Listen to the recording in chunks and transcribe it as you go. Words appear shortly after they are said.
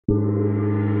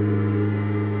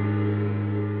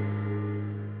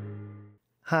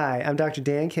Hi, I'm Dr.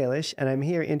 Dan Kalish, and I'm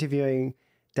here interviewing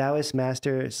Taoist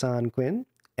Master San Qing.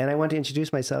 And I want to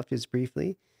introduce myself just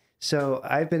briefly. So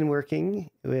I've been working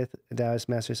with Taoist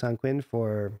Master San Qing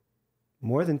for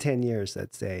more than 10 years,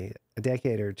 let's say, a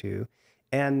decade or two,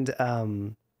 and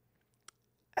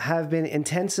have been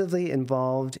intensively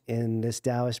involved in this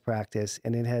Taoist practice,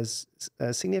 and it has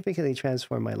significantly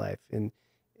transformed my life in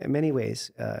many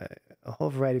ways, a whole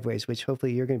variety of ways, which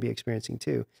hopefully you're going to be experiencing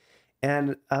too.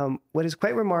 And what is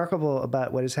quite remarkable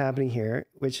about what is happening here,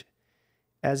 which,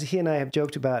 as he and I have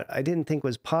joked about, I didn't think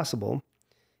was possible,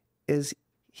 is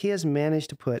he has managed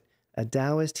to put a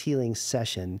Taoist healing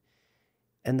session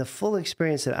and the full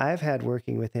experience that I've had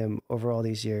working with him over all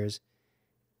these years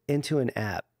into an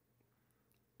app.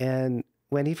 And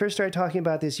when he first started talking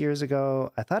about this years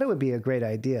ago, I thought it would be a great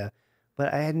idea,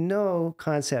 but I had no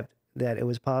concept that it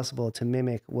was possible to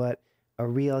mimic what a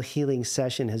real healing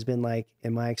session has been like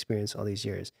in my experience all these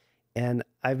years. And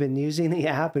I've been using the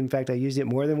app. In fact, I used it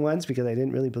more than once because I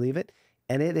didn't really believe it.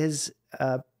 And it has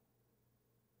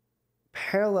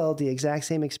paralleled the exact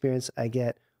same experience I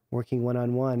get working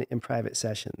one-on-one in private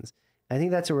sessions. I think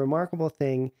that's a remarkable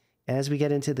thing. As we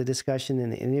get into the discussion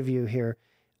and the interview here,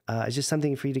 it's just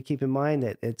something for you to keep in mind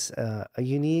that it's a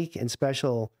unique and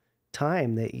special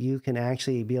time that you can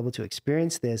actually be able to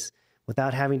experience this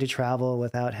without having to travel,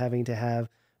 without having to have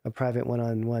a private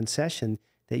one-on-one session,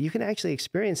 that you can actually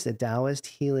experience the Taoist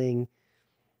healing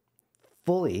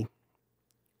fully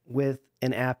with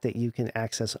an app that you can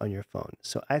access on your phone.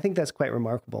 So I think that's quite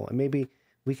remarkable. And maybe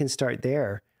we can start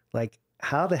there. Like,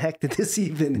 how the heck did this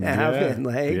even happen?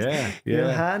 You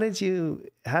know, how did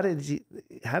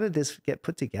this get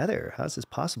put together? How is this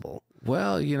possible?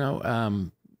 Well,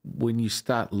 when you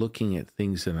start looking at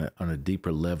things on a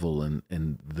deeper level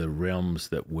and the realms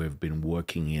that we've been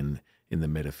working in the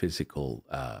metaphysical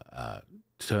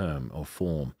term or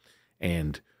form,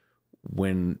 and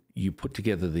when you put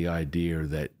together the idea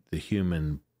that the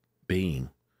human being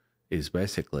is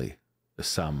basically the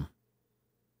sum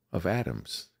of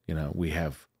atoms, we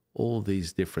have all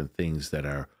these different things that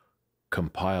are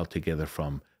compiled together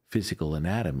from physical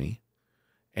anatomy.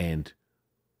 And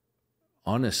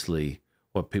honestly,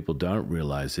 what people don't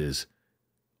realize is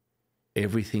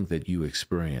everything that you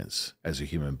experience as a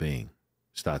human being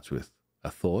starts with a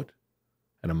thought,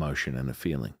 an emotion, and a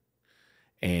feeling.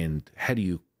 And how do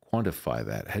you quantify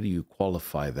that? How do you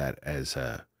qualify that as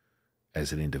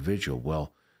an individual?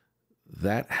 Well,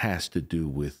 that has to do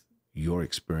with your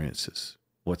experiences,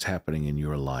 what's happening in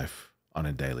your life on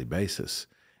a daily basis.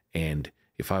 And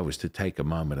if I was to take a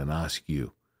moment and ask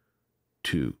you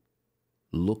to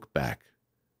look back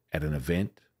at an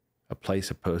event, a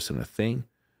place, a person, a thing,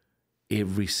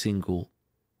 every single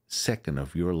second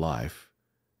of your life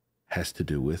has to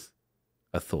do with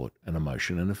a thought, an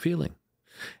emotion, and a feeling.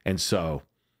 And so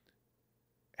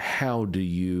how do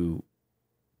you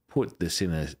put this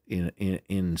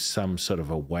in some sort of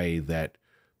a way that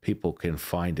people can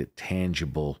find it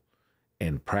tangible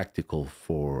and practical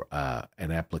for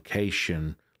an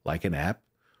application like an app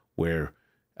where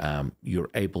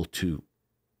you're able to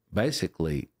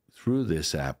basically, through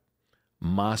this app,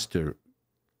 master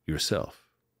yourself.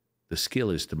 The skill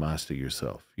is to master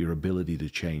yourself, your ability to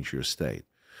change your state.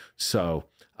 So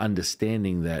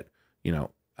understanding that,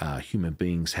 human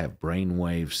beings have brain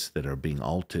waves that are being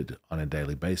altered on a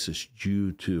daily basis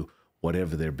due to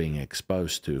whatever they're being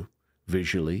exposed to,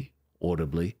 visually,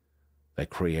 audibly, they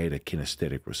create a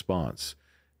kinesthetic response.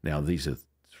 Now, these are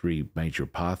three major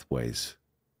pathways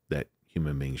that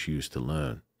human beings use to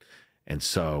learn. And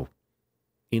so,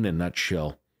 in a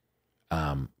nutshell,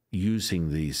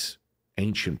 using these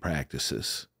ancient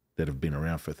practices that have been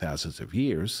around for thousands of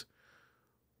years,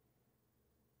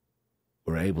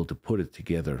 we're able to put it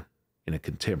together in a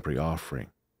contemporary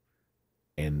offering.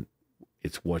 And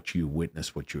it's what you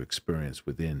witness, what you experience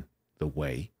within the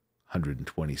Way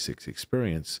 126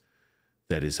 experience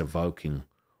that is evoking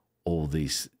all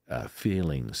these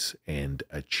feelings and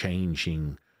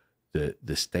changing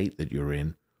the state that you're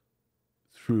in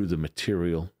through the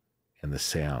material and the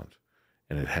sound.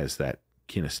 And it has that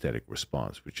kinesthetic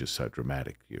response, which is so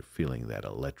dramatic. You're feeling that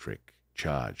electric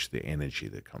charge, the energy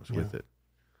that comes with it.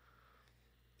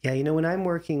 Yeah, when I'm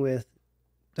working with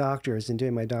doctors and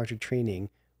doing my doctor training,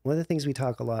 one of the things we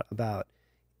talk a lot about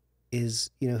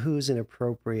is, who's an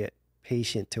appropriate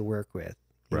patient to work with,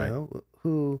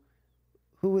 who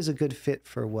is a good fit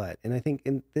for what. And I think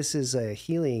this is a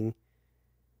healing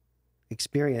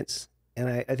experience. And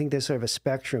I think there's sort of a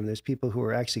spectrum. There's people who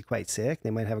are actually quite sick.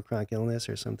 They might have a chronic illness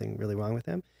or something really wrong with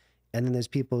them. And then there's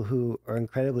people who are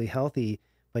incredibly healthy,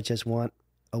 but just want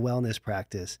a wellness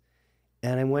practice.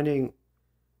 And I'm wondering,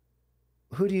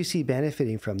 who do you see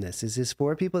benefiting from this? Is this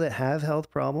for people that have health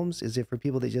problems? Is it for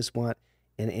people that just want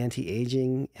an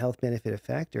anti-aging health benefit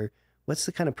effect? Or what's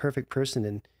the kind of perfect person,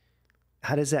 and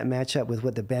how does that match up with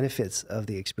what the benefits of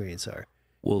the experience are?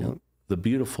 Well, the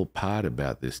beautiful part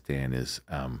about this, Dan, is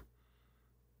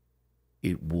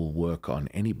it will work on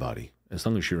anybody. As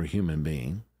long as you're a human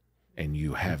being and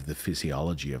you have the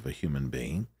physiology of a human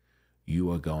being,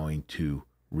 you are going to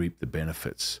reap the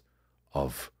benefits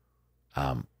of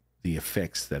the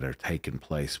effects that are taking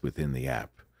place within the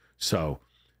app. So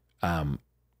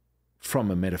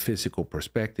from a metaphysical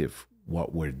perspective,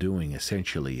 what we're doing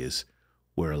essentially is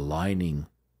we're aligning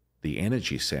the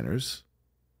energy centers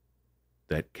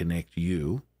that connect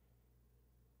you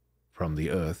from the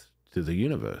earth to the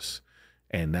universe.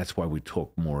 And that's why we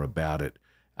talk more about it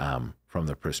from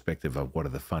the perspective of what are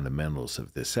the fundamentals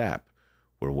of this app.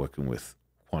 We're working with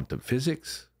quantum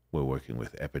physics, we're working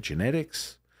with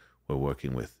epigenetics, we're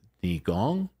working with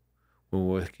Qigong, we're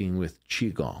working with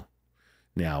Qigong.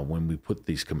 Now, when we put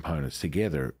these components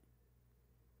together,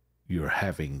 you're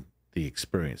having the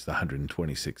experience, the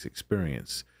 126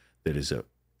 experience, that is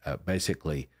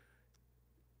basically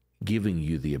giving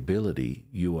you the ability.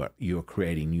 You're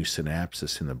creating new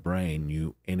synapses in the brain,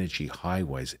 new energy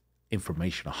highways,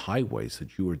 information highways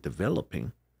that you are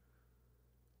developing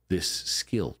this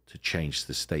skill to change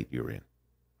the state you're in.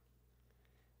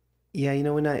 Yeah,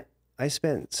 when I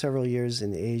spent several years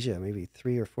in Asia, maybe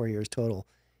 3 or 4 years total,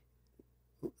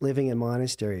 living in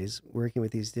monasteries, working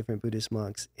with these different Buddhist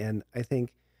monks. And I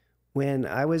think when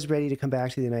I was ready to come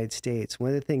back to the United States, one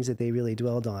of the things that they really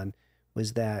dwelled on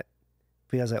was that,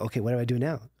 because I was like, okay, what do I do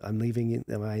now? I'm leaving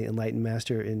my enlightened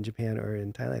master in Japan or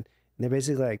in Thailand. And they're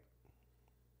basically like,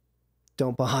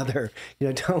 don't bother.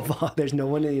 Don't bother. There's no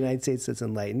one in the United States that's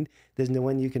enlightened. There's no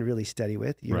one you can really study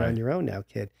with. You're Right. on your own now,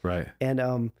 kid. Right.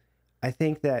 And I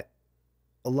think that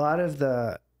a lot of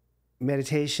the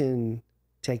meditation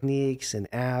techniques and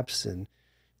apps and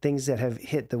things that have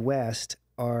hit the West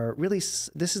are really,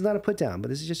 this is not a put down, but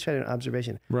this is just an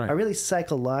observation, Right. are really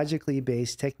psychologically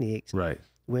based techniques. Right.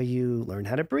 Where you learn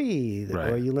how to breathe,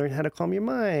 Right. or you learn how to calm your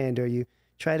mind, or you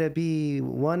try to be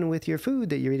one with your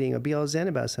food that you're eating, or be all zen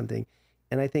about something.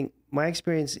 And I think my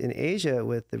experience in Asia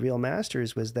with the real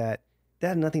masters was that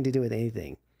had nothing to do with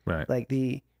anything. Right. Like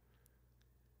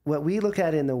what we look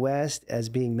at in the West as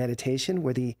being meditation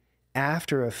were the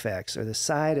after effects or the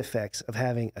side effects of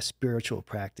having a spiritual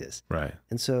practice. Right.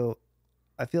 And so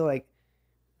I feel like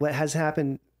what has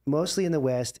happened mostly in the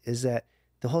West is that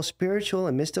the whole spiritual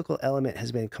and mystical element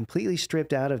has been completely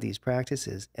stripped out of these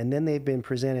practices. And then they've been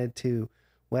presented to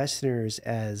Westerners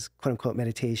as quote unquote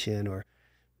meditation or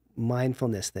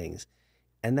mindfulness things.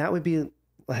 And that would be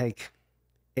like,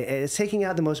 it's taking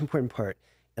out the most important part.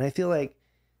 And I feel like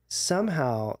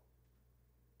somehow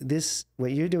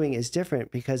what you're doing is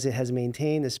different because it has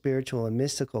maintained the spiritual and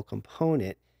mystical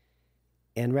component.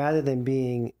 And rather than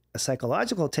being a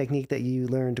psychological technique that you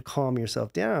learn to calm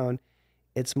yourself down,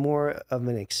 it's more of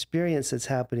an experience that's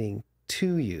happening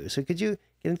to you. So could you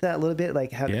get into that a little bit?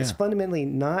 Like how it's fundamentally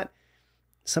not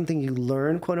something you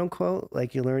learn, quote unquote,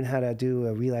 like you learn how to do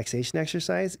a relaxation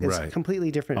exercise. It's Right.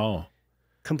 completely different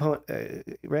component,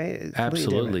 right? It's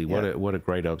Absolutely. different. What a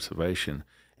great observation.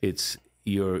 It's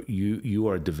you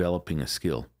are developing a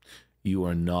skill. You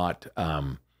are not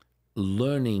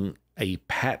learning a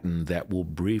pattern that will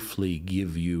briefly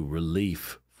give you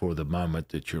relief for the moment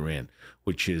that you're in,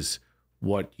 which is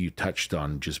what you touched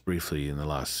on just briefly in the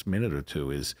last minute or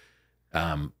two. Is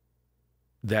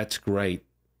that's great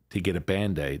to get a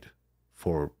Band-Aid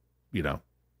for,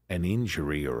 an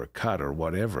injury or a cut or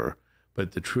whatever.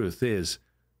 But the truth is,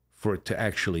 for it to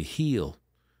actually heal,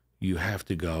 you have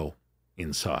to go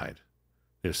inside.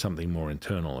 There's something more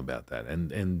internal about that.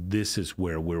 And this is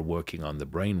where we're working on the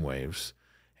brain waves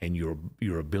and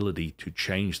your ability to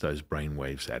change those brain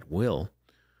waves at will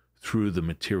through the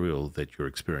material that you're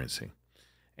experiencing.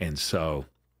 And so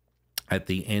at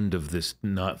the end of this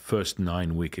first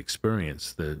 9-week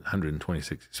experience, the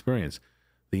 126 experience,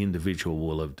 the individual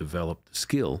will have developed the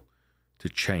skill to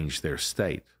change their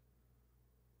state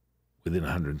within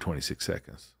 126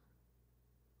 seconds.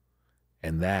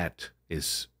 And that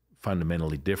is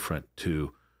fundamentally different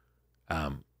to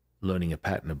learning a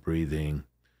pattern of breathing,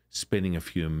 spending a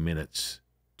few minutes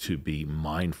to be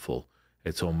mindful.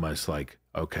 It's almost like,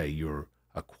 okay, you're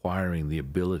acquiring the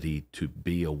ability to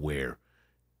be aware.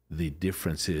 The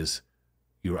difference is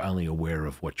you're only aware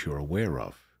of what you're aware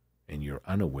of, and you're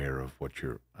unaware of what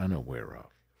you're unaware of.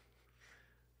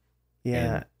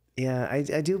 Yeah.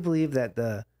 I do believe that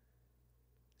the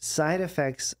side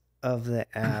effects of the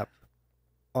app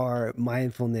are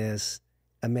mindfulness,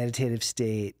 a meditative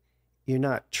state, you're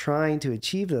not trying to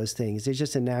achieve those things. They're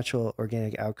just a natural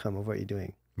organic outcome of what you're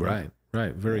doing. Right,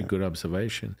 right. Very good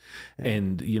observation.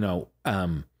 And, you know,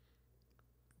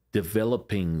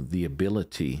 developing the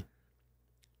ability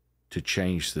to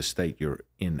change the state you're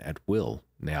in at will.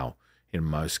 Now, in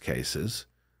most cases,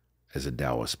 as a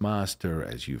Taoist master,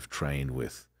 as you've trained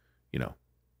with, you know,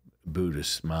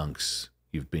 Buddhist monks,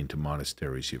 you've been to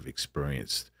monasteries, you've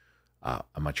experienced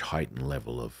a much heightened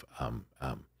level of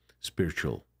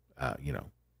spiritual, you know,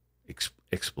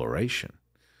 exploration.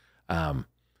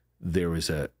 There is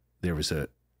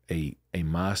a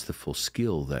masterful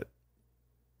skill that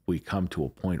we come to a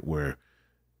point where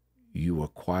you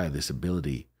acquire this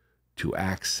ability to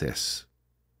access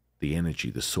the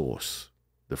energy, the source,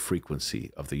 the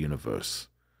frequency of the universe,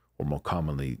 or more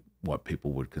commonly, what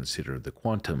people would consider the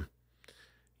quantum.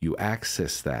 You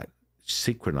access that,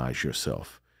 synchronize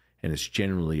yourself, and it's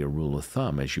generally a rule of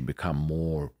thumb. As you become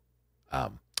more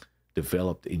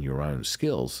developed in your own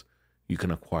skills, you can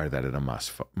acquire that at a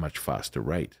much faster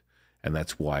rate. And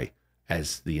that's why,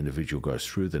 as the individual goes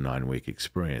through the 9-week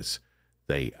experience,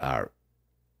 they are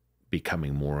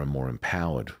becoming more and more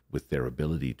empowered with their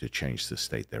ability to change the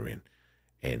state they're in.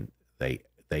 And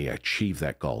they achieve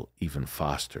that goal even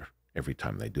faster every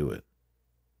time they do it.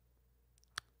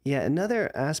 Yeah, another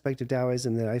aspect of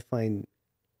Taoism that I find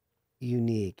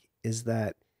unique is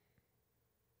that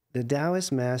the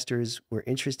Taoist masters were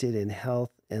interested in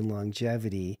health and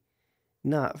longevity,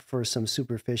 not for some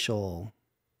superficial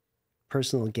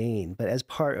personal gain, but as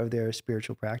part of their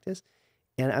spiritual practice.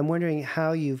 And I'm wondering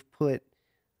how you've put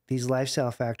these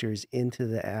lifestyle factors into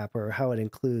the app, or how it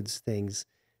includes things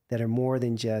that are more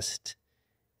than just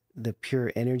the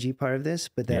pure energy part of this,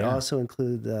 but that also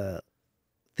include the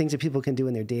things that people can do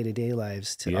in their day-to-day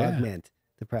lives to augment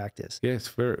the practice. Yes,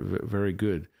 very, very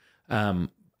good.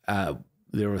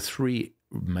 There are 3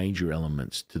 major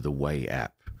elements to the Way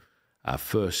app.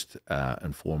 First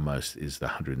and foremost is the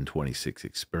 126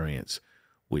 experience,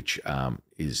 which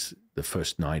is the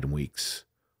first 9 weeks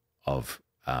of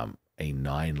a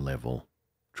 9-level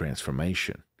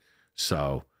transformation.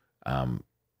 So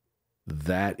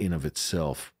that in of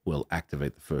itself will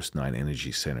activate the first 9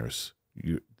 energy centers,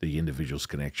 the individual's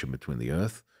connection between the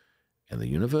earth and the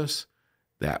universe.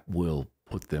 That will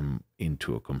put them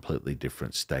into a completely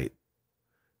different state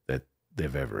that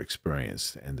they've ever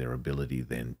experienced, and their ability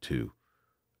then to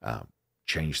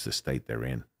change the state they're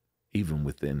in,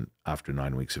 even after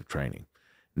 9 weeks of training.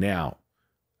 Now,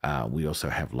 we also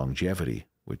have longevity,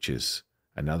 which is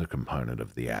another component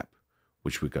of the app,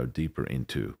 which we go deeper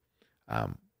into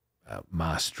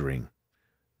mastering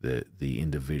the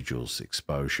individual's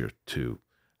exposure to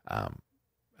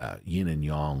yin and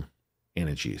yang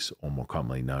energies, or more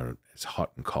commonly known as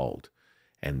hot and cold.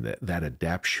 And that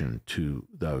adaptation to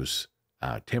those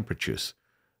temperatures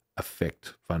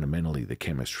affect fundamentally the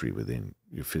chemistry within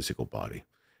your physical body,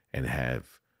 and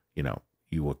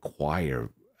you acquire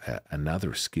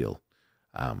another skill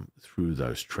through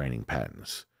those training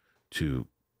patterns to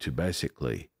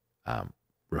basically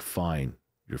refine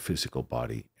your physical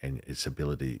body and its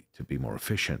ability to be more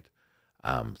efficient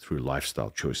through lifestyle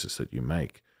choices that you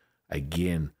make.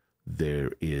 Again,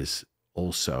 there is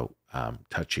also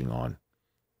touching on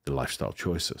the lifestyle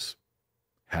choices.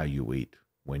 How you eat,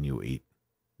 when you eat,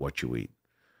 what you eat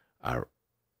are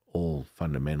all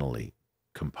fundamentally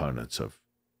components of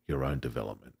your own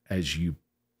development. As you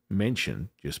mentioned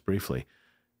just briefly,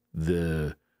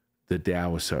 the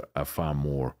Taoists are far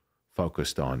more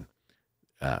focused on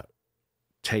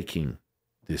taking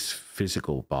this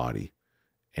physical body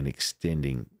and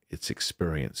extending its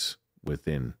experience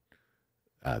within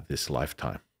this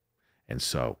lifetime. And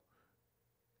so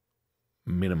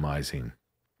minimizing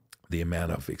the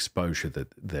amount of exposure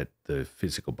that the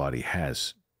physical body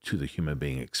has to the human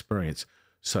being experience,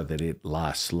 so that it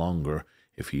lasts longer.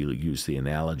 If you use the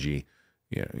analogy,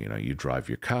 you drive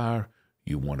your car,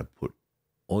 you want to put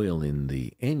oil in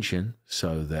the engine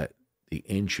so that the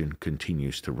engine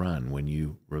continues to run. When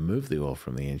you remove the oil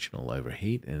from the engine, it'll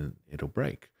overheat and it'll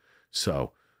break.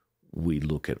 So we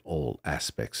look at all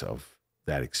aspects of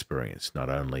that experience, not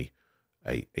only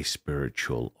a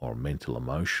spiritual or mental,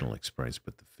 emotional experience,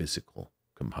 but the physical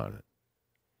component.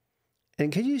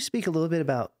 And could you speak a little bit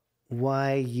about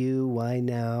why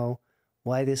now,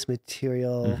 why this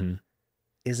material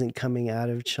isn't coming out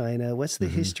of China? What's the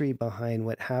history behind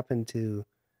what happened to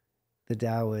the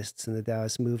Taoists and the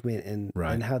Taoist movement,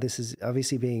 and how this is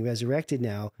obviously being resurrected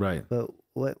now? Right. But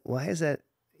why is that?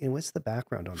 And what's the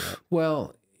background on that?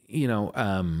 Well,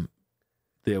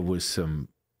 there was some,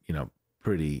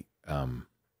 pretty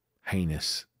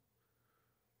heinous,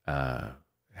 how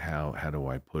do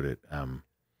I put it?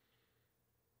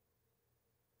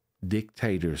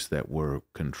 dictators that were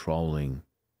controlling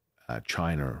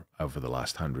China over the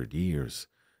last 100 years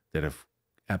that have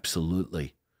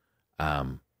absolutely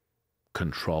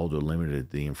controlled or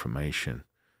limited the information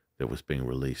that was being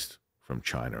released from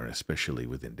China, and especially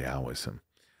within Taoism.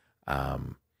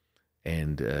 And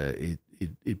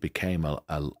it became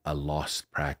a lost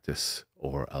practice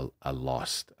or a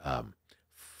lost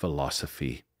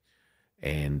philosophy.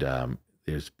 And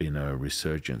there's been a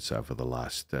resurgence over the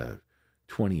last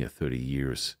 20 or 30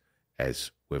 years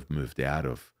as we've moved out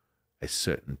of a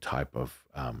certain type of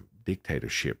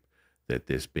dictatorship, that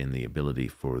there's been the ability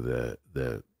for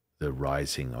the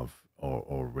rising of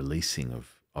or releasing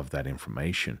of that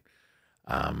information.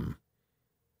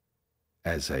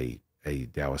 As a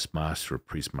Taoist master, a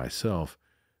priest myself,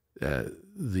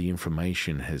 the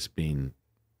information has been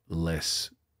less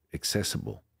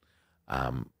accessible.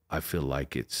 I feel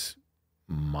like it's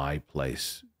my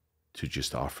place to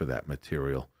just offer that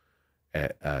material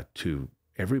to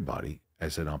everybody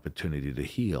as an opportunity to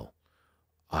heal.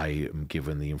 I am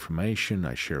given the information,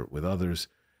 I share it with others,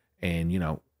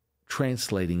 and,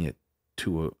 translating it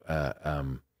to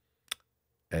an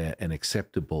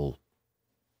acceptable,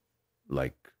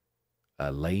 like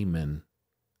a layman,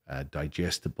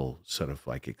 digestible sort of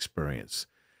like experience,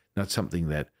 not something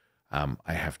that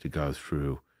I have to go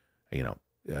through,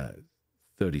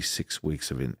 36 weeks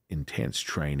of intense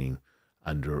training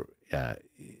under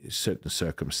certain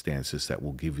circumstances that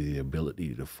will give you the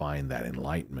ability to find that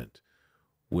enlightenment.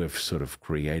 We've sort of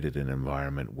created an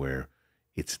environment where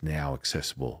it's now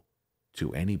accessible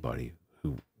to anybody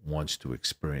who wants to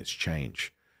experience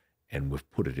change. And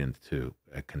we've put it into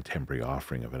a contemporary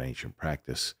offering of an ancient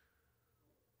practice,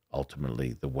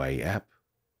 ultimately the Way app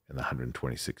and the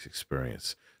 126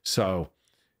 experience. So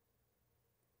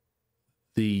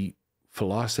the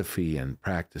philosophy and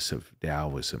practice of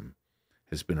Taoism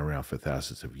has been around for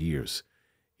thousands of years.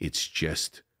 It's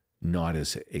just not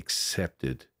as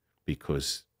accepted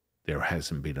because there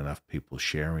hasn't been enough people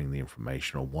sharing the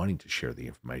information or wanting to share the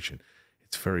information.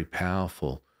 It's very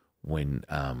powerful when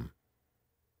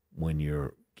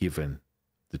you're given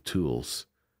the tools,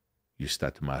 you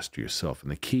start to master yourself.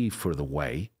 And the key for the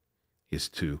Way is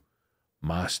to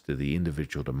master the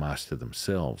individual, to master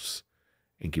themselves,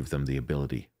 and give them the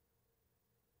ability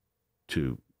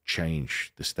to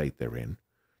change the state they're in,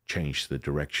 change the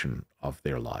direction of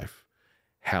their life,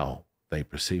 how they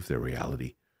perceive their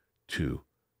reality, to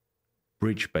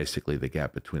bridge basically the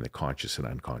gap between the conscious and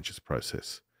unconscious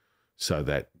process, so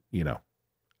that,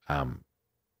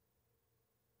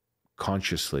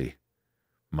 consciously,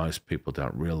 most people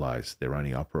don't realize they're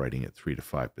only operating at 3 to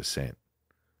 5%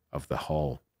 of the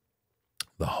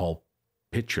whole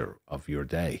picture of your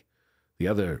day. The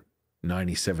other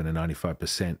 97 to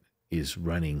 95% is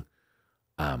running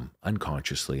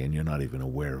unconsciously, and you're not even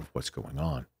aware of what's going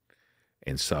on.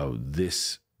 And so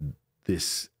this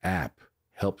app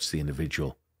helps the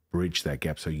individual bridge that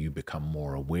gap, so you become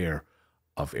more aware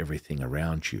of everything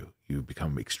around you. You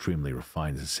become extremely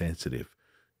refined and sensitive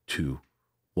to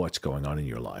what's going on in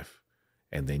your life.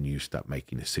 And then you start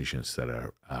making decisions that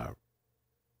are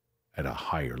at a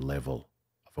higher level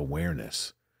of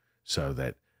awareness, so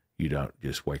that you don't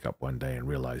just wake up one day and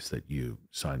realize that you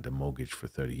signed a mortgage for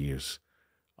 30 years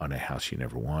on a house you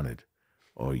never wanted,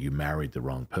 or you married the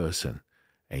wrong person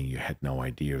and you had no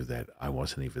idea that I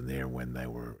wasn't even there when they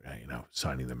were,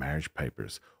 signing the marriage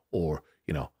papers, or,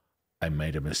 I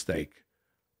made a mistake.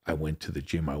 I went to the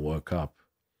gym, I woke up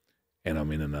and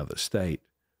I'm in another state.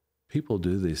 People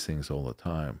do these things all the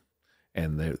time,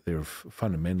 and they're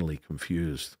fundamentally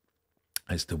confused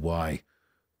as to why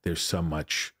there's so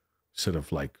much sort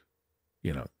of like,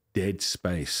 dead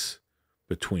space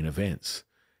between events.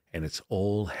 And it's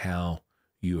all how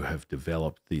you have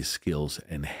developed these skills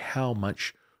and how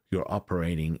much you're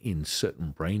operating in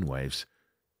certain brainwaves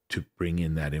to bring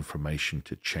in that information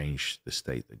to change the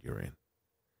state that you're in.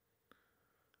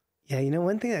 Yeah,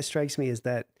 one thing that strikes me is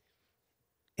that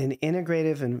in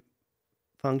integrative and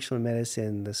functional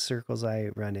medicine, the circles I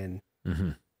run in,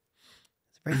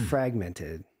 it's very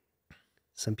fragmented.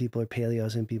 Some people are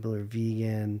paleo, some people are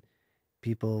vegan.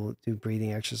 People do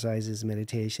breathing exercises,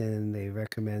 meditation. They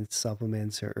recommend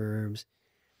supplements or herbs.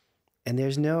 And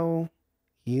there's no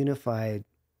unified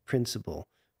principle.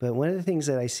 But one of the things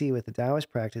that I see with the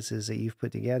Taoist practices that you've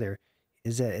put together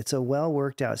is that it's a well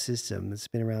worked out system that's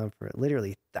been around for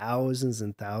literally thousands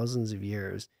and thousands of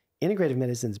years. Integrative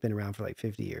medicine's been around for like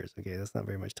 50 years. Okay, that's not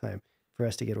very much time for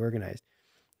us to get organized.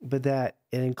 But that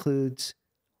it includes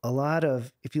a lot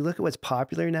of, if you look at what's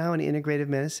popular now in integrative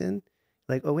medicine,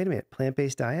 like, oh, wait a minute,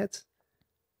 plant-based diets,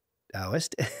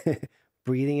 Taoist,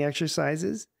 breathing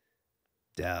exercises,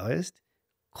 Taoist,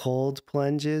 Cold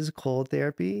plunges, cold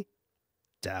therapy,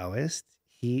 Taoist.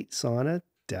 Heat sauna,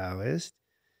 Taoist.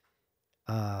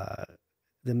 The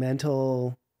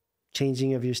mental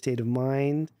changing of your state of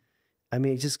mind. I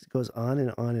mean, it just goes on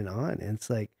and on and on. And it's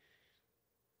like,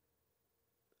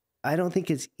 I don't think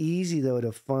it's easy though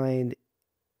to find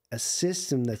a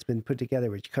system that's been put together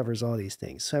which covers all these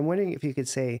things. So I'm wondering if you could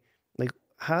say, like,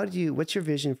 what's your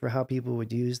vision for how people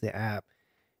would use the app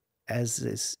as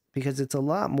this? Because it's a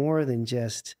lot more than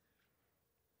just,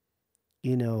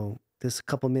 this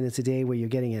couple minutes a day where you're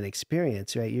getting an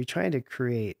experience, right? You're trying to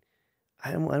create,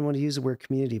 I don't want to use the word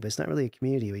community, but it's not really a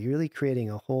community, but you're really creating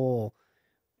a whole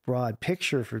broad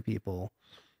picture for people.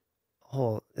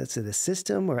 That's the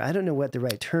system, or I don't know what the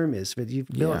right term is, but you've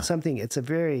built something. It's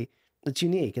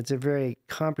unique. It's a very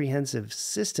comprehensive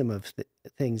system of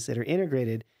things that are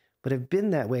integrated, but have been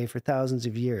that way for thousands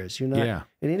of years. You're not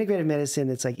in integrative medicine.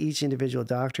 It's like each individual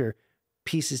doctor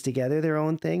pieces together their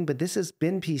own thing, but this has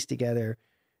been pieced together,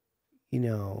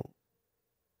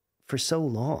 for so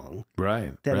long,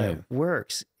 right? That it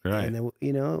works, right? And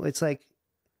it's like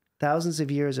thousands of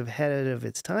years ahead of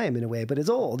its time in a way, but it's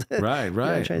old, right?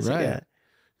 Right.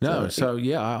 No, so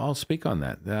I'll speak on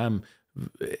that.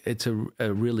 It's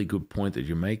a really good point that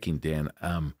you're making, Dan.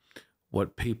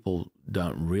 What people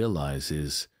don't realize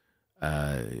is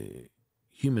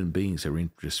human beings are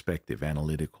introspective,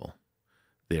 analytical.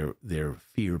 They're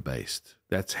fear-based.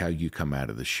 That's how you come out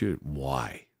of the chute.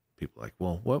 Why? People are like,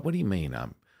 well, what do you mean?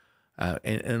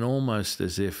 And almost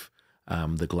as if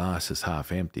the glass is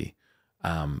half empty.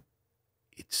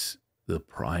 It's the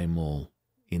primal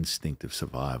instinct of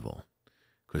survival,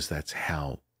 because that's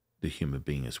how the human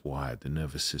being is wired. The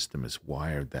nervous system is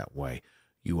wired that way.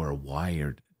 You are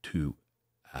wired to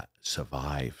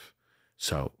survive.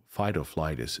 So fight or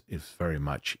flight is very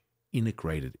much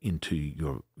integrated into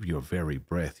your very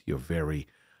breath, your very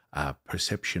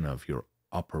perception of your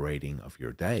operating of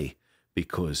your day.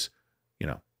 Because,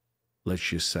 let's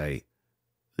just say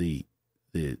the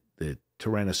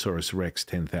Tyrannosaurus Rex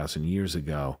 10,000 years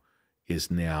ago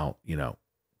is now,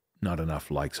 not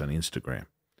enough likes on Instagram.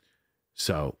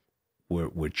 So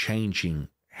we're changing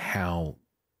how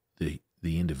the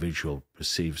individual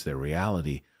perceives their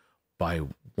reality by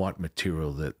what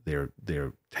material that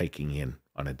they're taking in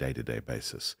on a day-to-day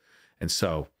basis. And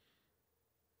so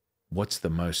what's the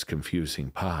most confusing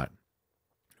part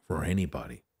for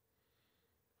anybody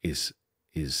is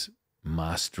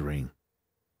mastering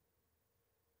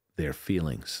their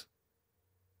feelings,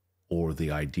 or the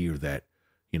idea that,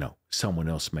 someone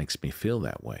else makes me feel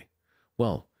that way.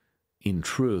 Well, in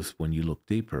truth, when you look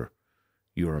deeper,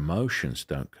 your emotions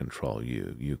don't control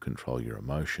you. You control your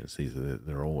emotions.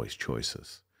 They're always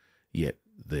choices. Yet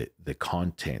the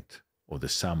content or the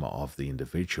sum of the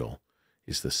individual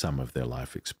is the sum of their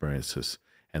life experiences.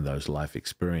 And those life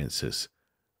experiences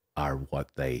are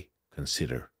what they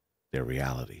consider their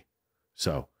reality.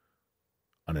 So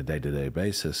on a day-to-day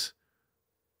basis,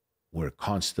 we're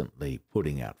constantly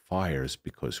putting out fires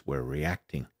because we're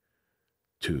reacting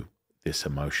to this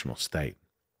emotional state,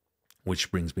 which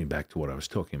brings me back to what I was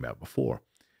talking about before.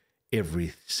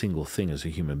 Every single thing as a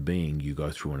human being, you go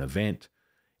through an event,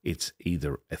 it's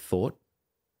either a thought,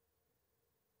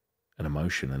 an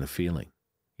emotion, and a feeling.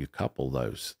 You couple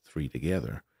those three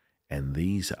together, and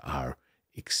these are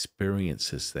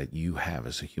experiences that you have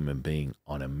as a human being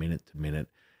on a minute-to-minute,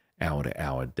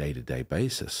 hour-to-hour, day-to-day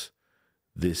basis.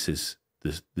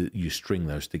 You string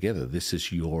those together. This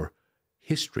is your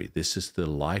history. This is the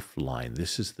lifeline.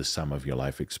 This is the sum of your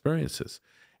life experiences.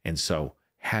 And so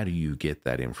how do you get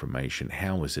that information?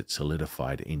 How is it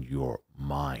solidified in your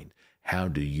mind? How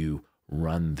do you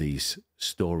run these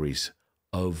stories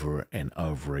over and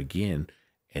over again,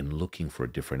 and looking for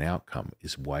a different outcome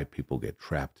is why people get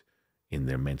trapped in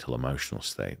their mental emotional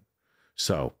state.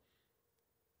 So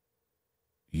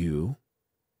you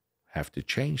have to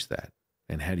change that.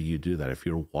 And how do you do that? If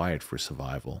you're wired for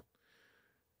survival,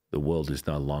 the world is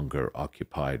no longer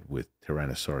occupied with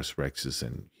Tyrannosaurus Rexes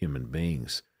and human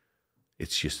beings.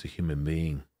 It's just a human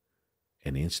being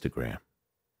and Instagram.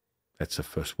 That's a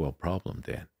first world problem,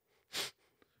 Dan.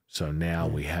 So now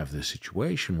we have this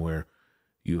situation where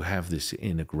you have this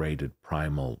integrated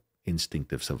primal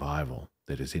instinct of survival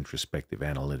that is introspective,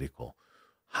 analytical,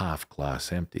 half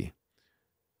glass empty.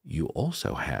 You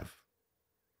also have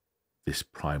this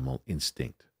primal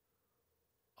instinct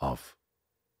of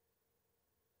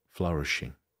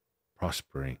flourishing,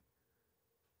 prospering,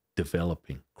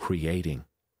 developing, creating,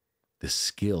 the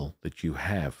skill that you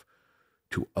have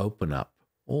to open up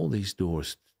all these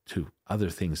doors to other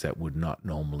things that would not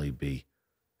normally be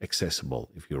accessible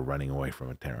if you're running away from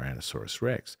a Tyrannosaurus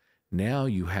Rex. Now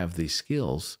you have these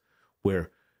skills where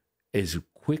as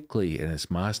quickly and as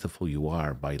masterful you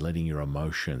are by letting your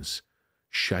emotions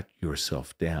shut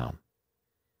yourself down,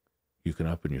 you can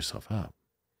open yourself up.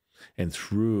 And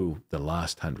through the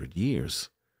last 100 years,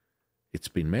 it's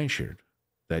been measured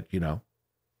that, the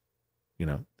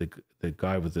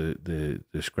guy with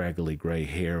the scraggly gray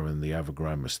hair and the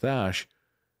overgrown mustache,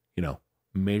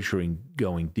 measuring,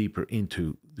 going deeper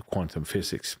into the quantum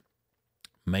physics,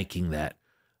 making that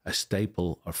a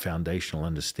staple or foundational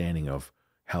understanding of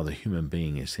how the human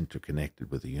being is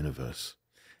interconnected with the universe.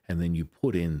 And then you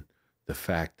put in the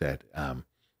fact that,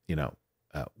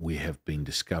 we have been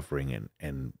discovering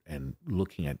and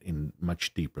looking at in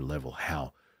much deeper level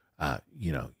how,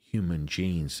 human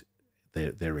genes,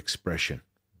 their expression,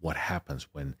 what happens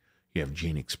when you have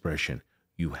gene expression,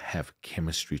 you have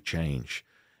chemistry change.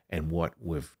 And what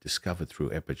we've discovered through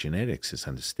epigenetics is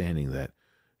understanding that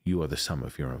you are the sum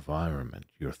of your environment.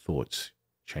 Your thoughts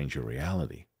change your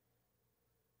reality.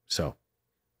 So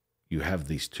you have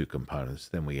these two components.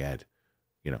 Then we add,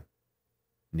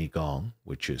 Nigong,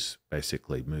 which is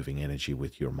basically moving energy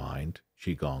with your mind,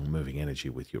 Qigong, moving energy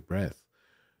with your breath.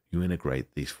 You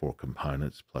integrate these four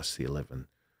components plus the 11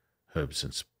 herbs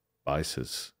and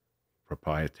spices,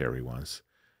 proprietary ones,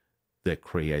 that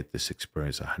create this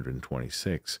experience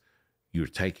 126. You're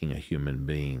taking a human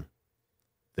being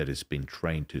that has been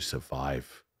trained to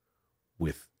survive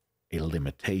with a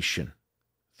limitation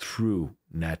through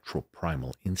natural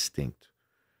primal instinct,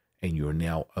 and you're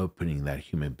now opening that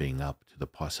human being up to the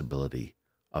possibility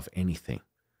of anything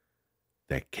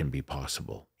that can be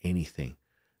possible, anything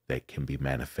that can be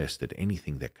manifested,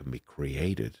 anything that can be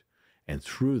created. And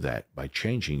through that, by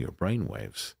changing your brain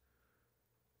waves,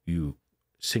 you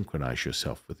synchronize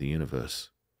yourself with the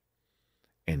universe.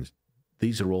 And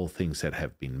these are all things that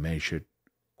have been measured,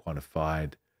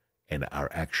 quantified, and are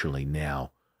actually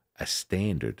now a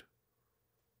standard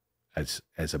as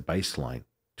a baseline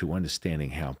to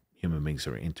understanding how human beings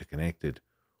are interconnected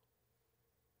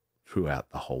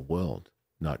throughout the whole world,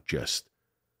 not just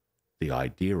the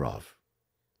idea of.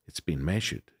 It's been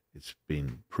measured. It's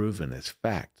been proven as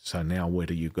fact. So now where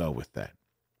do you go with that?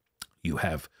 You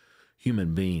have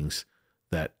human beings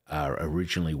that are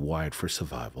originally wired for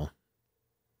survival,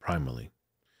 primarily,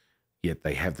 yet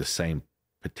they have the same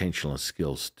potential and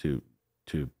skills to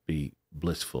be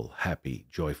blissful, happy,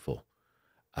 joyful,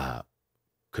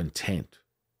 content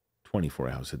 24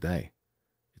 hours a day.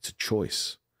 It's a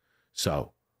choice.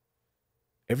 So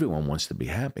everyone wants to be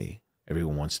happy.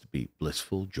 Everyone wants to be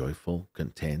blissful, joyful,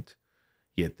 content,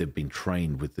 yet they've been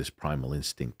trained with this primal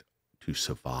instinct to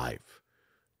survive,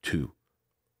 to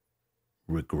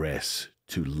regress,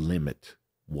 to limit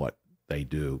what they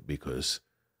do because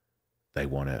they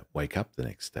want to wake up the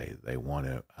next day. They want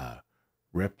to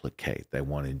replicate. They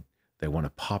want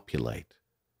to populate.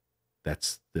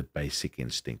 That's the basic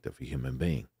instinct of a human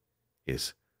being,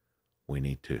 is we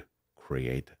need to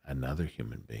create another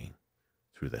human being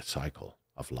through that cycle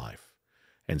of life.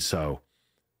 And so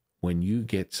when you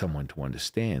get someone to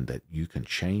understand that you can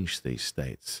change these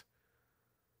states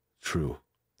through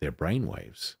their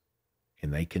brainwaves,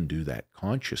 and they can do that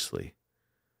consciously,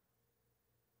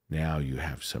 now you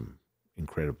have some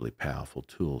incredibly powerful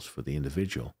tools for the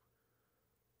individual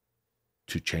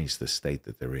to change the state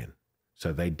that they're in.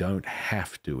 So they don't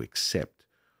have to accept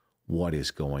what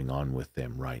is going on with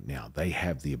them right now. They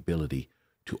have the ability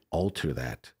to alter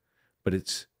that, but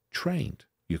it's trained.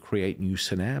 You create new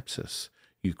synapses.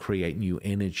 You create new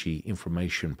energy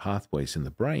information pathways in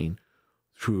the brain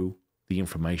through the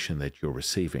information that you're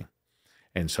receiving.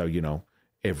 And so,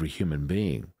 every human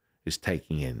being is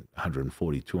taking in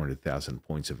 140, 200,000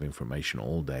 points of information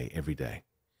all day, every day.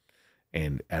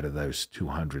 And out of those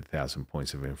 200,000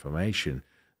 points of information,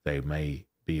 they may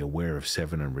be aware of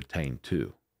 7 and retain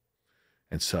 2.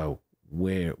 And so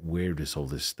where does all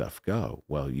this stuff go?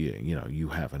 Well, you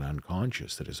have an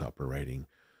unconscious that is operating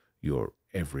your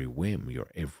every whim, your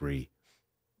every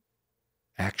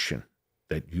action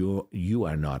that you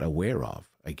are not aware of.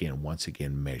 Again, once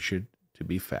again, measured to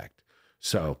be fact.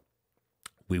 So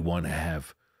we want to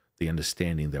have the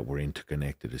understanding that we're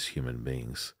interconnected as human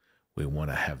beings. We want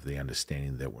to have the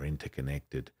understanding that we're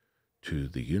interconnected to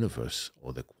the universe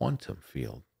or the quantum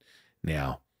field.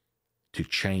 Now, to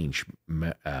change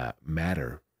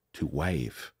matter to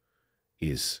wave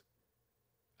is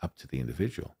up to the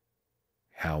individual.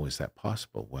 How is that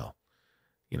possible? Well,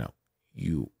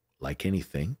 you, like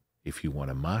anything, if you want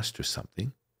to master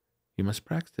something, you must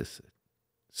practice it.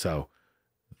 So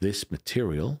this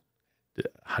material, the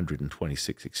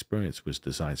 126 experience, was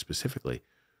designed specifically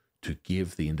to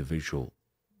give the individual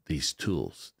these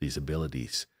tools, these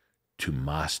abilities to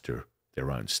master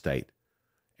their own state.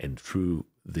 And through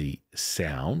the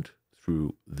sound,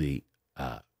 through the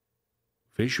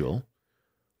visual,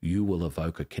 you will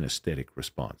evoke a kinesthetic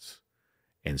response.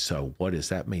 And so what does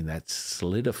that mean? That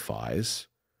solidifies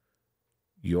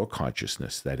your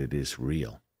consciousness that it is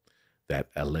real, that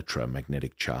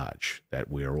electromagnetic charge, that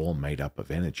we're all made up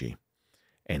of energy.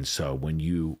 And so when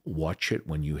you watch it,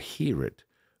 when you hear it,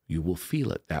 you will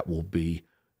feel it. That will be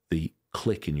the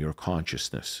click in your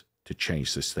consciousness to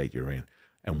change the state you're in.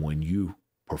 And when you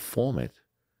perform it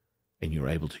and you're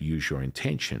able to use your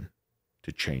intention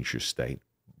to change your state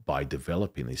by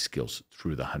developing these skills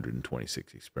through the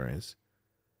 126 experience,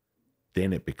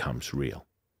 then it becomes real.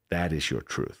 That is your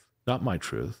truth. Not my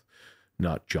truth,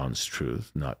 not John's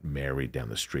truth, not Mary down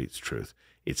the street's truth.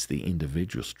 It's the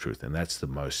individual's truth. And that's the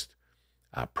most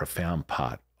profound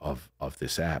part of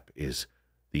this app, is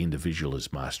the individual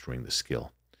is mastering the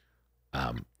skill.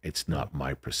 It's not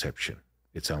my perception.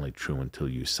 It's only true until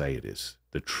you say it is.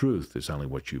 The truth is only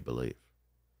what you believe.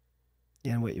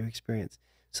 Yeah, and what you experience.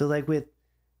 So like with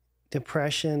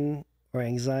depression or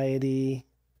anxiety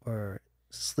or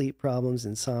sleep problems,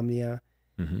 insomnia,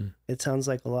 it sounds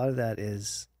like a lot of that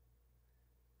is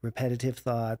repetitive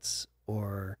thoughts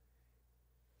or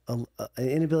an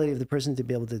inability of the person to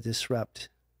be able to disrupt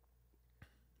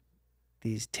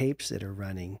these tapes that are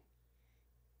running.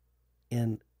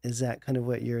 And is that kind of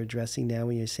what you're addressing now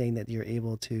when you're saying that you're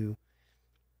able to,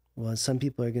 well, some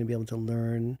people are going to be able to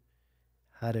learn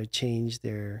how to change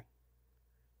their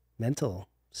mental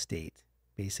state,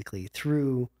 basically,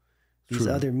 through these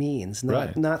other means,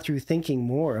 not through thinking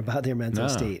more about their mental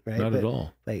state, right? Not at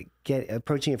all. Like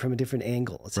approaching it from a different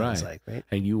angle, it sounds like, right?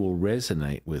 And you will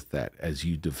resonate with that. As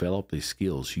you develop these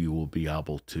skills, you will be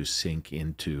able to sink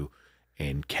into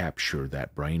and capture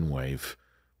that brainwave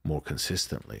more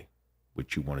consistently,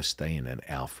 which you want to stay in an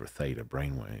alpha theta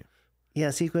brainwave.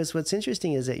 Yeah, see, because what's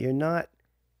interesting is that you're not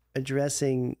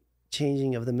addressing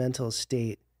changing of the mental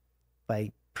state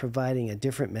by providing a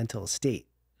different mental state.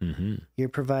 You're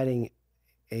providing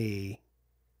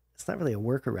it's not really a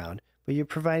workaround, but you're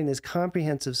providing this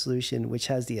comprehensive solution which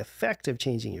has the effect of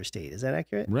changing your state. Is that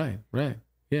accurate? Right.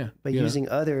 Yeah. By using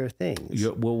other things.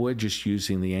 Well, we're just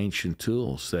using the ancient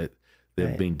tools that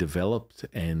have been developed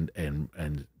and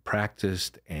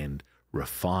practiced and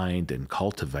refined and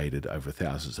cultivated over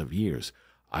thousands of years.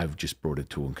 I've just brought it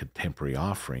to a contemporary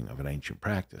offering of an ancient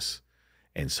practice.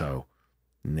 And so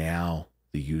now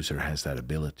the user has that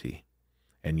ability.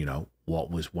 And, what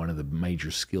was one of the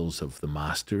major skills of the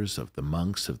masters, of the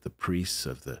monks, of the priests,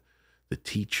 of the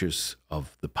teachers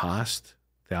of the past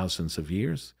thousands of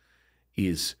years,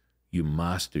 is you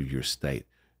master your state.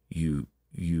 You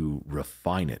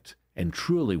refine it. And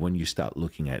truly, when you start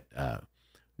looking at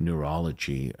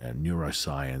neurology,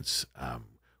 neuroscience,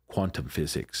 quantum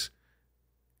physics,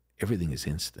 everything is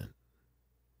instant.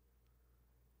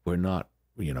 We're not,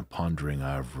 pondering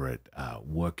over it,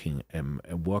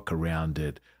 work around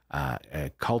it,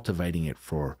 cultivating it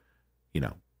for,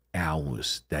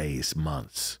 hours, days,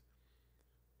 months.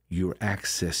 You're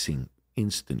accessing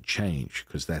instant change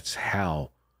because that's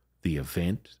how the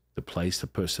event, the place, the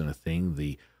person, the thing,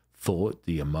 the thought,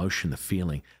 the emotion, the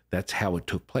feeling, that's how it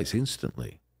took place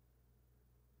instantly.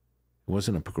 It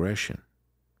wasn't a progression.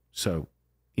 So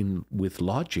with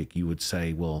logic, you would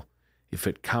say, well, if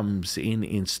it comes in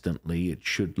instantly, it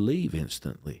should leave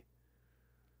instantly.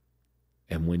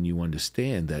 And when you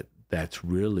understand that that's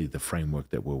really the framework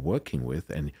that we're working with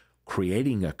and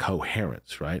creating a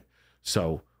coherence, right?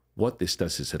 So what this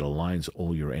does is it aligns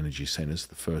all your energy centers,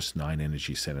 the first 9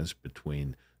 energy centers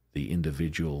between the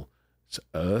individual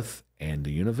Earth and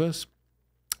the universe,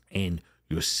 and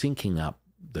you're syncing up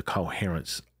the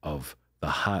coherence of the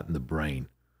heart and the brain,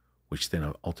 which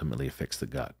then ultimately affects the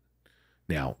gut.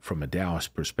 Now, from a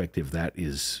Taoist perspective, that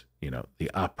is,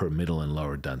 the upper, middle, and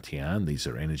lower dantian. These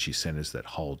are energy centers that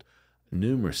hold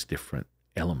numerous different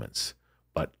elements.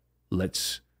 But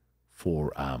let's,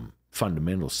 for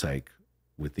fundamental sake,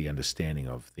 with the understanding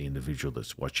of the individual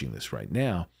that's watching this right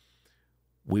now,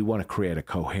 we want to create a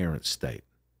coherent state.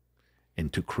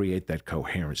 And to create that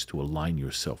coherence, to align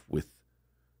yourself with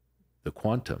the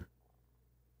quantum,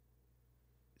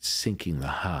 syncing the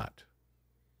heart.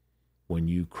 When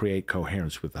you create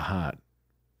coherence with the heart,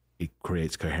 it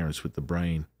creates coherence with the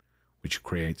brain, which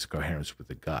creates coherence with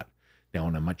the gut. Now,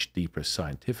 on a much deeper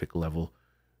scientific level,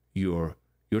 you're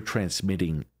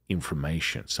transmitting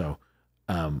information. So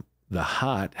the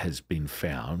heart has been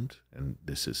found, and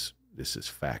this is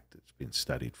fact, it's been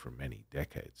studied for many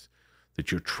decades,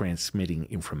 that you're transmitting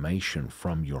information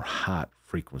from your heart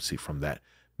frequency, from that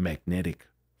magnetic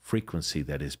frequency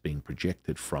that is being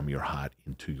projected from your heart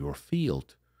into your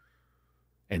field.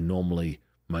 And normally,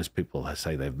 most people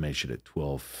say they've measured it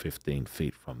 12, 15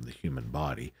 feet from the human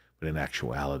body, but in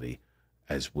actuality,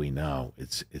 as we know,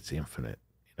 it's infinite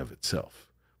in of itself.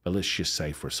 But let's just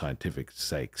say, for scientific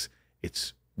sakes,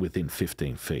 it's within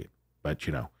 15 feet. But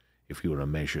if you were to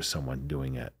measure someone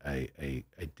doing a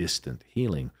distant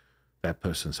healing, that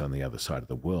person's on the other side of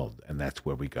the world, and that's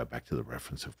where we go back to the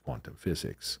reference of quantum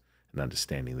physics and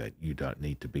understanding that you don't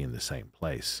need to be in the same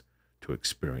place to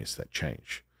experience that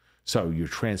change. So you're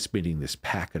transmitting this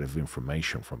packet of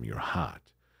information from your heart,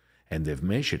 and they've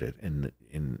measured it.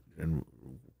 And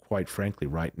quite frankly,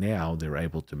 right now, they're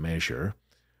able to measure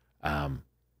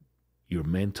your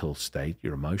mental state,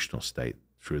 your emotional state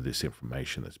through this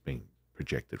information that's being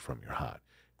projected from your heart,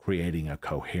 creating a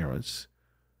coherence,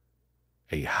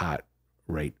 a heart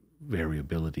rate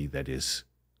variability that is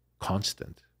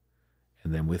constant.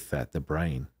 And then with that, the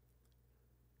brain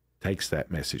takes that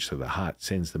message. So the heart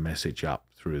sends the message up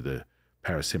through the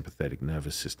parasympathetic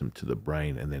nervous system to the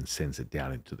brain and then sends it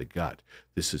down into the gut.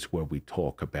 This is where we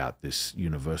talk about this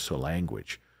universal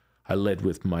language. I led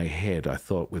with my head. I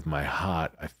thought with my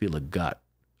heart. I feel a gut.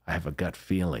 I have a gut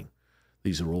feeling.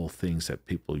 These are all things that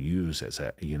people use as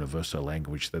a universal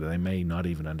language that they may not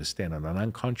even understand. On an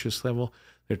unconscious level,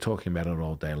 they're talking about it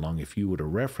all day long. If you were to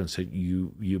reference it,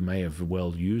 you may have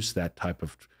well used that type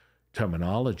of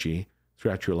terminology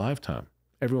throughout your lifetime.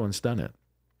 Everyone's done it.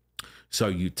 So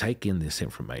you take in this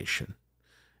information.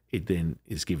 It then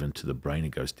is given to the brain.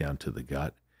 It goes down to the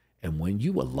gut. And when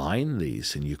you align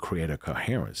these and you create a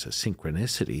coherence, a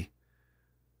synchronicity,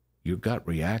 your gut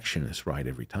reaction is right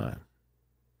every time.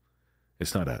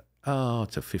 It's not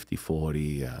it's a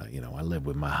 50-40, I live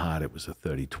with my heart, it was a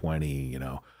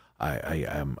 30-20,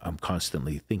 I'm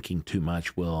constantly thinking too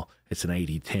much. Well, it's an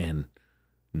 80-10.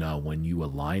 No, when you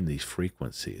align these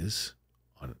frequencies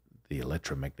on the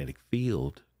electromagnetic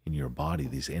field in your body,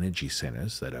 these energy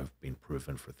centers that have been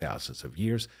proven for thousands of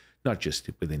years, not just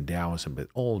within Taoism, but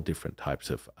all different types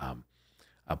of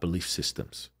belief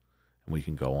systems. And we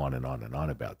can go on and on and on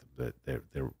about them.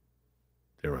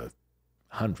 There are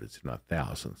hundreds, if not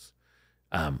thousands.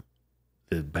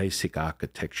 The basic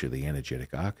architecture, the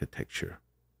energetic architecture,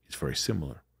 is very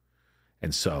similar.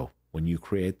 And so when you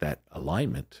create that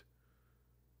alignment,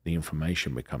 the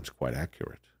information becomes quite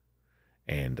accurate.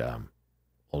 And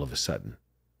all of a sudden,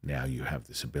 now you have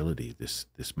this ability, this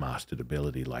mastered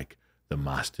ability, like the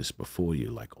masters before you,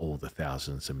 like all the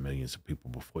thousands and millions of people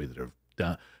before you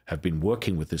that have been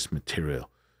working with this material.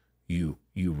 You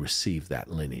receive that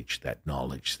lineage, that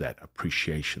knowledge, that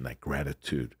appreciation, that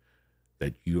gratitude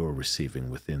that you're receiving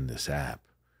within this app.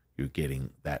 You're getting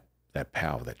that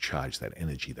power, that charge, that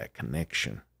energy, that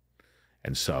connection.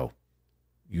 And so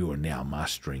you are now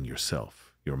mastering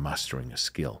yourself. You're mastering a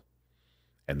skill.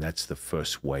 And that's the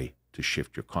first way to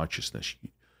shift your consciousness.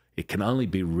 It can only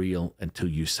be real until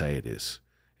you say it is.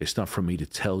 It's not for me to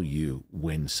tell you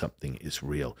when something is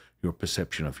real. Your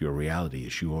perception of your reality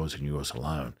is yours and yours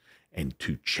alone. And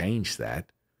to change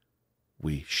that,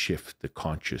 we shift the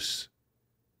conscious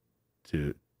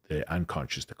to the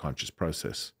unconscious to conscious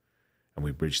process. And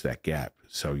we bridge that gap.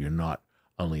 So you're not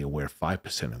only aware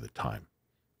 5% of the time.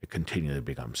 It continually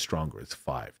becomes stronger. It's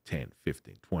 5, 10,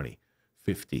 15, 20,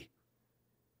 50,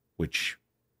 which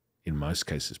in most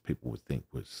cases people would think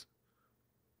was,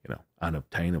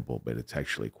 unobtainable, but it's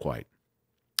actually quite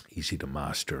easy to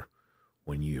master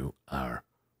when you are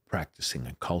practicing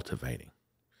and cultivating.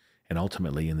 And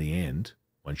ultimately, in the end,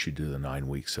 once you do the 9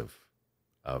 weeks of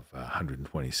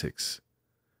 126,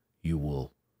 you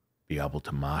will be able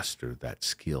to master that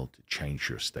skill to change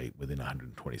your state within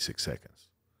 126 seconds.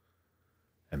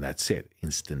 And that's it.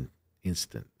 Instant.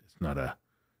 It's not a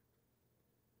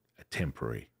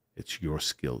temporary. It's your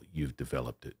skill. You've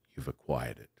developed it. You've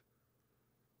acquired it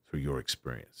through your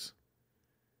experience.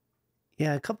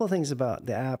 Yeah, a couple of things about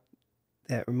the app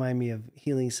that remind me of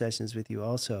healing sessions with you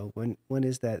also. One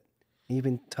is that, you've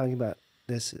been talking about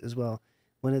this as well,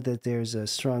 one is that there's a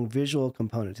strong visual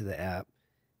component to the app.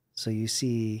 So you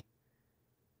see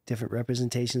different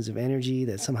representations of energy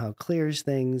that somehow clears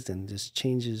things and just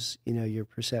changes, your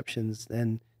perceptions.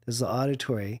 And there's the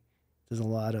auditory. There's a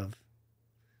lot of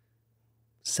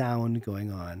sound going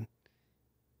on.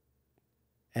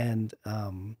 And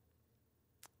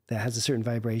that has a certain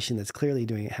vibration that's clearly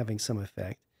having some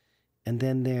effect. And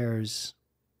then there's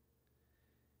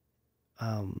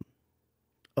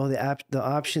the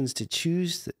options to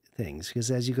choose things, because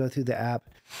as you go through the app,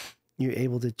 you're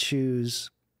able to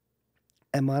choose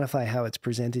and modify how it's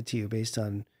presented to you based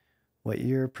on what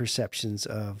your perceptions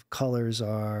of colors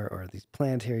are, or these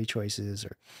planetary choices,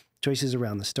 or choices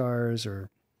around the stars, or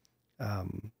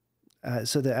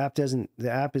so the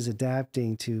app is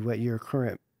adapting to what your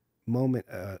current moment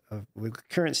of what the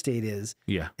current state is,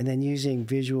 Yeah. and then using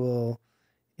visual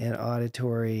and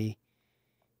auditory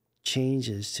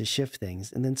changes to shift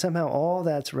things. And then somehow all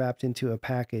that's wrapped into a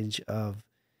package of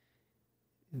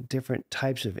different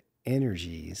types of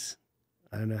energies.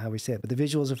 I don't know how we say it, but the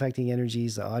visuals affecting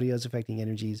energies, the audio is affecting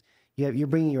energies. You're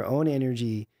bringing your own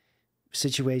energy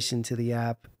situation to the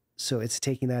app. So it's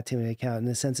taking that into account. In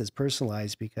a sense, it's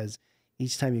personalized because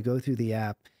each time you go through the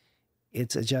app,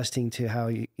 it's adjusting to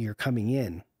how you're coming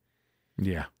in.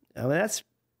 Yeah. That's,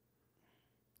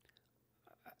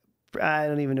 I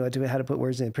don't even know how to put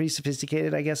words in it. Pretty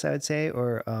sophisticated, I guess I would say,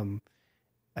 or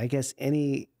I guess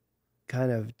any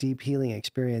kind of deep healing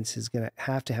experience is going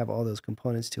to have all those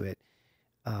components to it.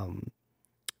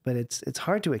 But it's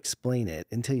hard to explain it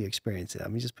until you experience it.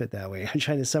 Let me just put it that way. I'm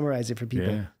trying to summarize it for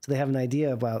people so they have an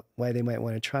idea about why they might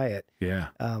want to try it. Yeah.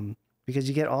 Because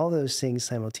you get all those things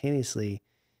simultaneously.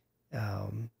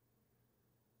 And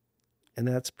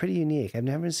that's pretty unique. I've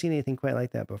never seen anything quite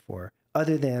like that before,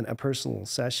 other than a personal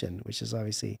session, which is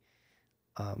obviously,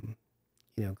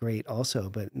 great also,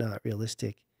 but not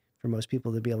realistic for most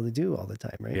people to be able to do all the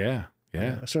time, right? Yeah.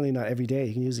 Yeah. Certainly not every day.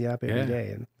 You can use the app every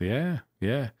day. And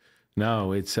Yeah.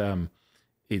 No, it's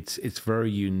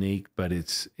very unique, but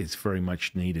it's very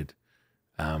much needed.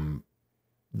 The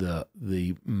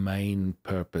main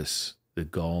purpose, the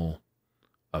goal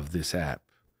of this app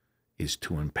is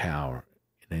to empower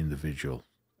an individual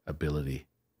ability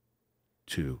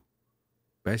to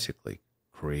basically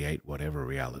create whatever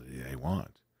reality they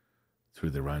want through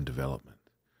their own development.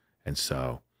 And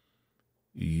so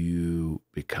you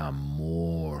become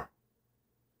more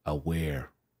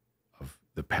aware of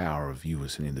the power of you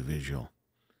as an individual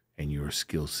and your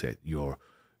skill set, your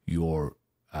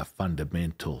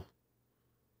fundamental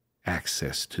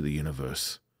access to the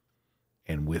universe.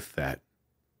 And with that,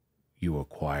 you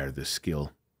acquire the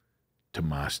skill to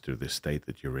master the state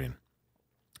that you're in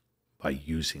by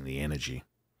using the energy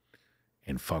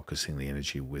and focusing the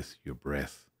energy with your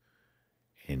breath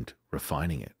and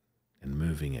refining it and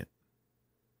moving it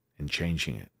and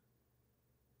changing it.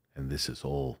 And this is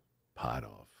all part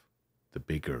of the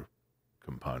bigger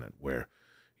component where,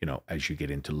 as you get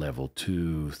into level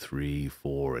 2, 3,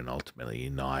 4, and ultimately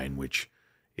 9, which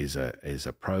is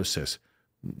a process,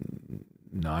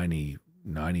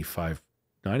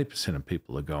 90% of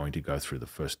people are going to go through the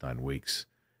first 9 weeks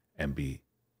and be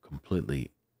completely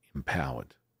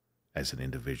empowered as an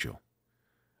individual.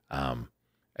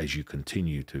 As you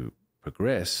continue to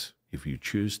progress, if you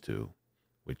choose to,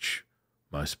 which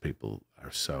most people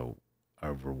are so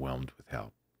overwhelmed with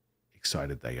how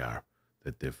excited they are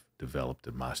that they've developed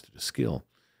and mastered a skill,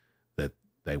 that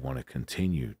they want to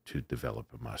continue to develop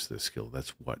and master the skill.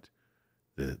 That's what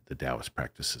the Taoist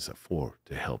practices are for,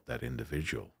 to help that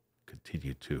individual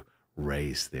continue to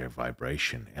raise their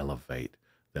vibration, elevate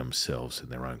themselves in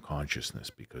their own consciousness,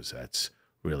 because that's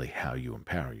really how you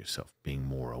empower yourself, being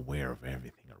more aware of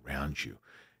everything around you,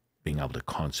 being able to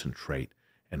concentrate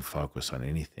and focus on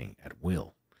anything at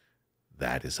will.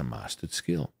 That is a mastered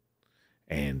skill.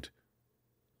 And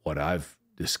what I've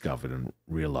discovered and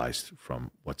realized from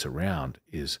what's around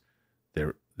is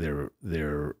there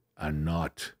are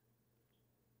not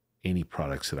any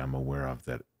products that I'm aware of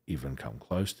that even come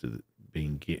close to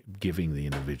giving the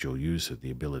individual user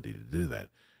the ability to do that.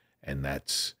 And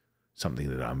that's something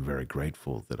that I'm very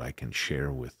grateful that I can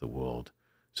share with the world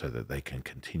so that they can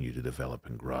continue to develop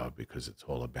and grow, because it's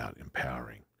all about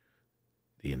empowering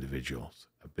the individual's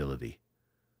ability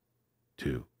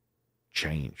to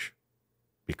change,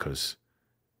 because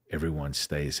everyone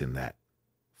stays in that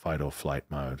fight or flight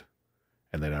mode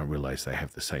and they don't realize they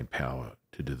have the same power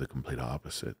to do the complete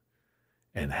opposite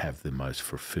and have the most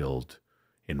fulfilled,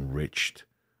 enriched,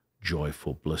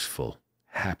 joyful, blissful,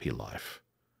 happy life.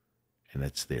 And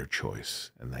it's their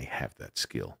choice, and they have that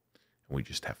skill. And we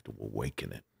just have to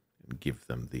awaken it and give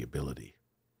them the ability.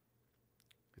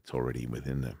 It's already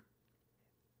within them.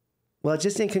 Well,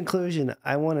 just in conclusion,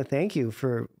 I want to thank you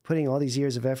for putting all these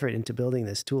years of effort into building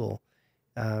this tool.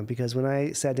 Because when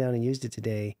I sat down and used it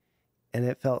today, and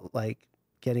it felt like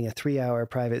getting a 3-hour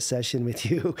private session with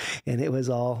you, and it was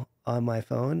all on my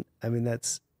phone. I mean,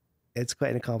 it's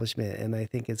quite an accomplishment. And I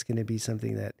think it's going to be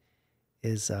something that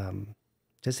is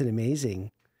just an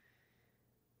amazing,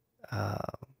 I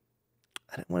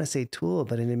don't want to say tool,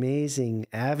 but an amazing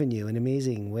avenue, an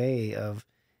amazing way of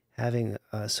having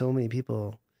so many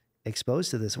people exposed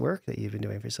to this work that you've been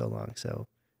doing for so long. So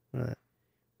I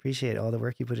appreciate all the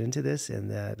work you put into this,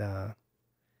 and that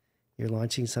you're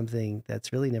launching something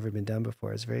that's really never been done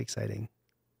before. It's very exciting.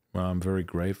 Well, I'm very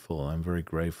grateful. I'm very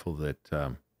grateful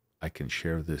that I can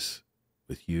share this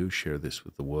with you, share this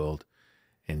with the world,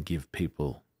 and give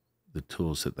people the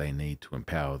tools that they need to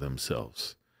empower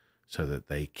themselves so that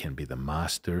they can be the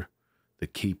master, the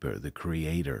keeper, the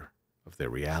creator of their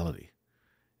reality.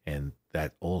 And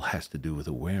that all has to do with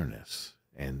awareness.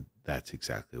 And that's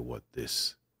exactly what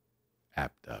this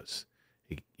app does.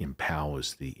 It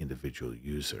empowers the individual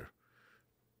user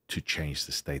to change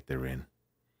the state they're in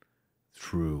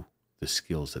through the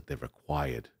skills that they've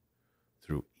acquired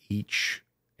through each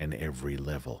and every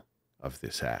level of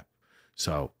this app.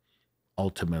 So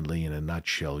ultimately, in a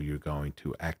nutshell, you're going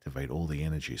to activate all the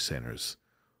energy centers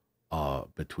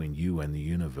between you and the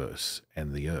universe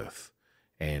and the earth.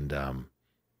 And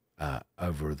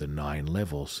over the 9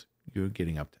 levels, you're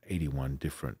getting up to 81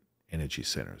 different energy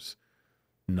centers.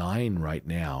 9 right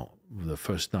now, the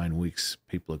first 9 weeks,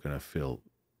 people are going to feel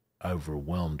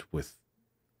overwhelmed with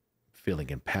feeling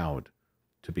empowered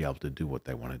to be able to do what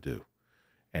they want to do.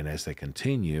 And as they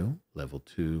continue, level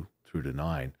 2 through to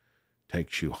 9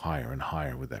 takes you higher and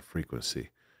higher with that frequency.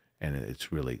 And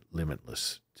it's really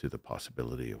limitless to the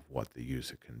possibility of what the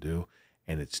user can do.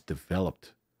 And it's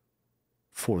developed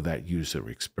for that user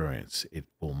experience. It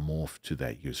will morph to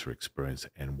that user experience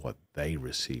and what they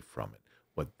receive from it,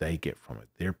 what they get from it,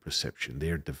 their perception,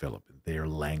 their development, their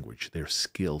language, their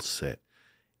skill set.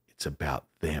 It's about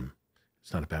them.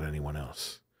 It's not about anyone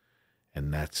else.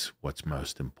 And that's what's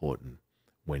most important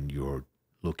when you're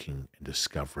looking and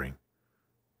discovering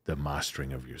the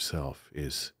mastering of yourself,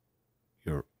 is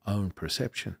your own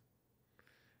perception.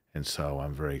 And so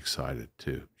I'm very excited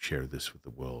to share this with the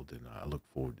world, and I look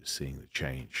forward to seeing the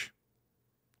change.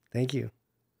 Thank you.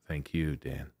 Thank you,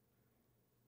 Dan.